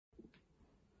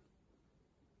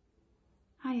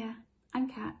Hiya, I'm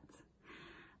Kat,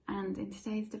 and in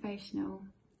today's devotional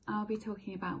I'll be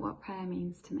talking about what prayer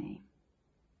means to me.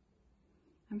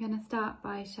 I'm going to start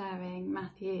by sharing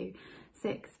Matthew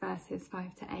 6 verses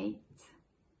 5 to 8,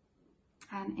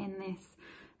 and in this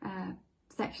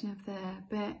section of the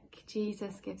book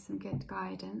Jesus gives some good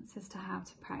guidance as to how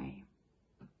to pray.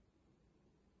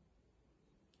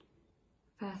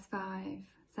 Verse 5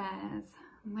 says,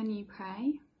 "When you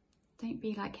pray, don't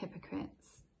be like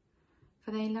hypocrites, for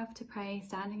they love to pray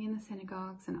standing in the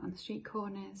synagogues and on street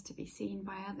corners to be seen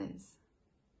by others.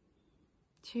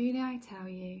 Truly I tell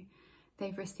you,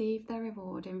 they've received their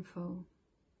reward in full.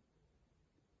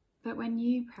 But when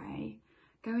you pray,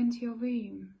 go into your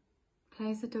room,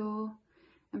 close the door,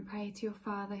 and pray to your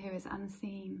Father who is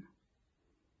unseen.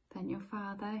 Then your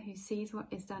Father who sees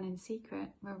what is done in secret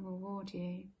will reward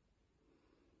you.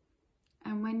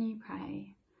 And when you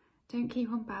pray, don't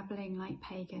keep on babbling like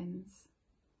pagans,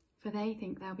 for they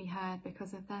think they'll be heard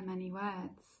because of their many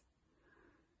words.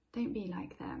 Don't be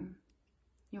like them.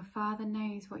 Your Father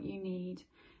knows what you need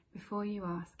before you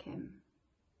ask him."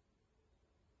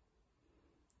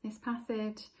 This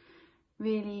passage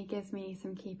really gives me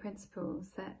some key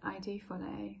principles that I do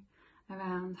follow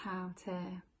around how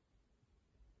to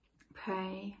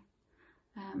pray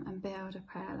and build a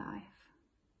prayer life.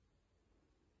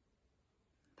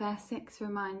 Verse 6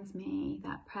 reminds me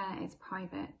that prayer is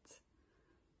private.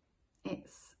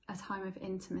 It's a time of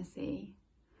intimacy.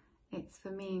 It's for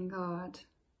me and God.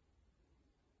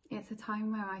 It's a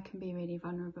time where I can be really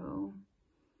vulnerable.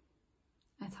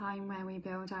 A time where we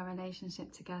build our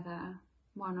relationship together,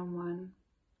 one-on-one.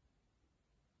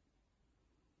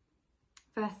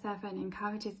 Verse 7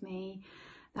 encourages me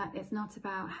that it's not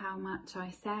about how much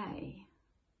I say,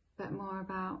 but more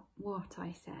about what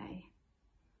I say.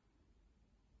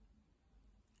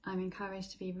 I'm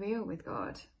encouraged to be real with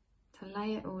God, to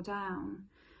lay it all down.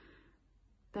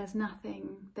 There's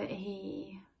nothing that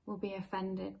he will be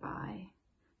offended by.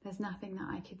 There's nothing that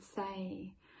I could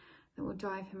say that will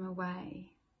drive him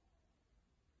away.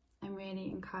 I'm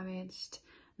really encouraged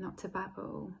not to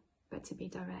babble, but to be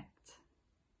direct.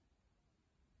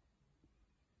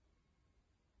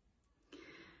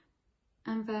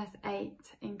 And verse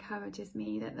 8 encourages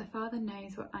me that the Father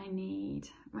knows what I need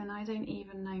when I don't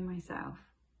even know myself.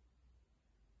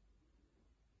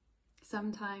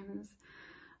 Sometimes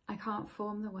I can't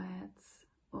form the words,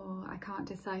 or I can't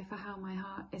decipher how my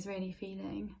heart is really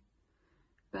feeling,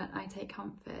 but I take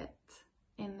comfort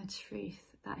in the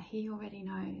truth that he already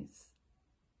knows.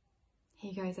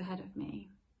 He goes ahead of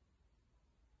me.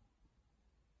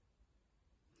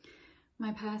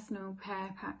 My personal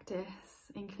prayer practice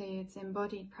includes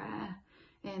embodied prayer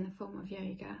in the form of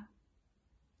yoga.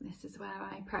 This is where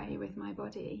I pray with my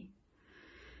body.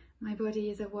 My body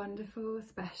is a wonderful,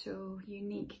 special,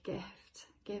 unique gift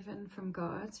given from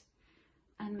God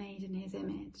and made in his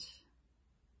image.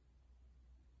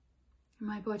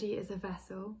 My body is a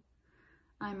vessel.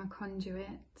 I'm a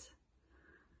conduit.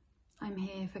 I'm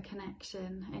here for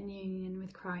connection and union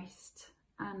with Christ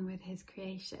and with his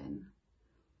creation.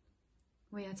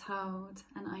 We are told,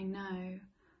 and I know,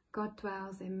 God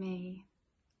dwells in me.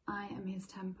 I am his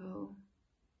temple.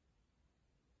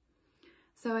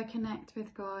 So I connect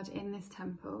with God in this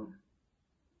temple.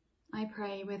 I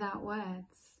pray without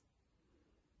words.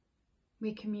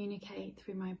 We communicate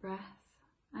through my breath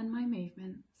and my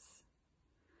movements.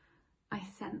 I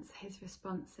sense his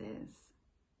responses.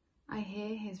 I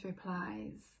hear his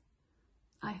replies.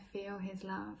 I feel his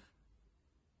love.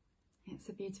 It's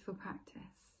a beautiful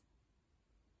practice.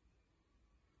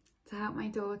 To help my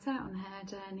daughter on her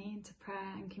journey into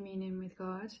prayer and communion with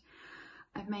God,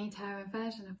 I've made her a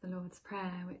version of the Lord's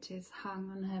Prayer, which is hung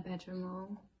on her bedroom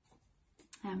wall,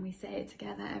 and we say it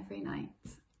together every night.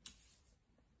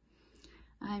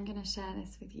 I'm going to share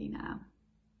this with you now.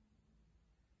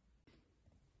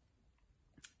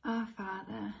 Our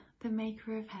Father, the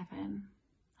maker of heaven,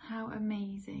 how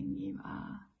amazing you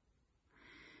are.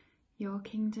 Your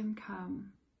kingdom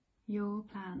come, your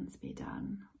plans be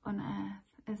done on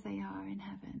earth as they are in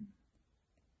heaven.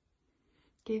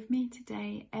 Give me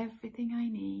today everything I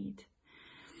need,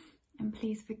 and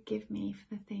please forgive me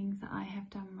for the things that I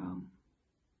have done wrong.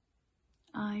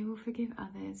 I will forgive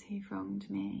others who've wronged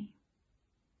me.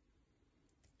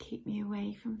 Keep me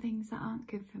away from things that aren't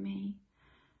good for me,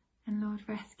 and Lord,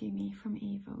 rescue me from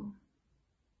evil.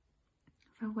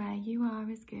 For where you are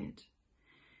is good.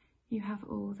 You have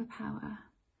all the power,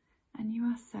 and you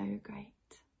are so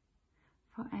great.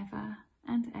 Forever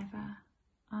and ever.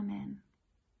 Amen.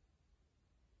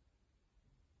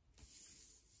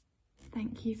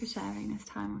 Thank you for sharing this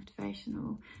time of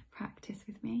devotional practice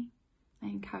with me. I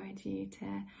encourage you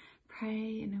to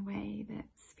pray in a way that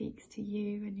speaks to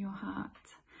you and your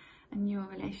heart and your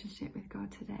relationship with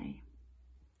God today.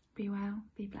 Be well,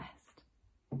 be blessed.